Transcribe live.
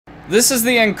This is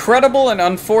the incredible and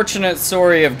unfortunate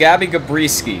story of Gabby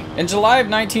Gabreski. In July of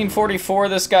 1944,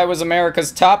 this guy was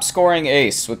America's top scoring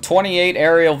ace, with 28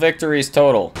 aerial victories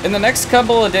total. In the next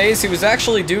couple of days, he was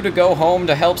actually due to go home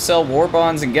to help sell war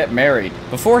bonds and get married.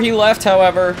 Before he left,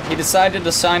 however, he decided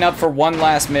to sign up for one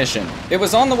last mission. It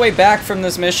was on the way back from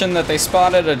this mission that they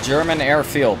spotted a German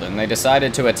airfield, and they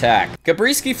decided to attack.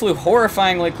 Gabreski flew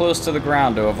horrifyingly close to the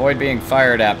ground to avoid being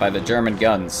fired at by the German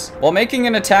guns. While making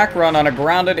an attack run on a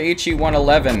grounded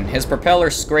HE-111, his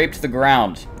propeller scraped the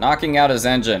ground, knocking out his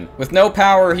engine. With no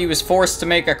power, he was forced to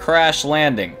make a crash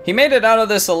landing. He made it out of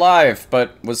this alive,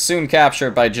 but was soon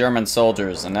captured by German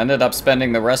soldiers and ended up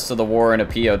spending the rest of the war in a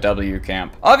POW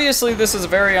camp. Obviously, this is a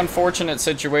very unfortunate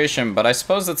situation, but I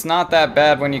suppose it's not that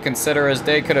bad when you consider his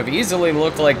day could have easily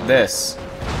looked like this.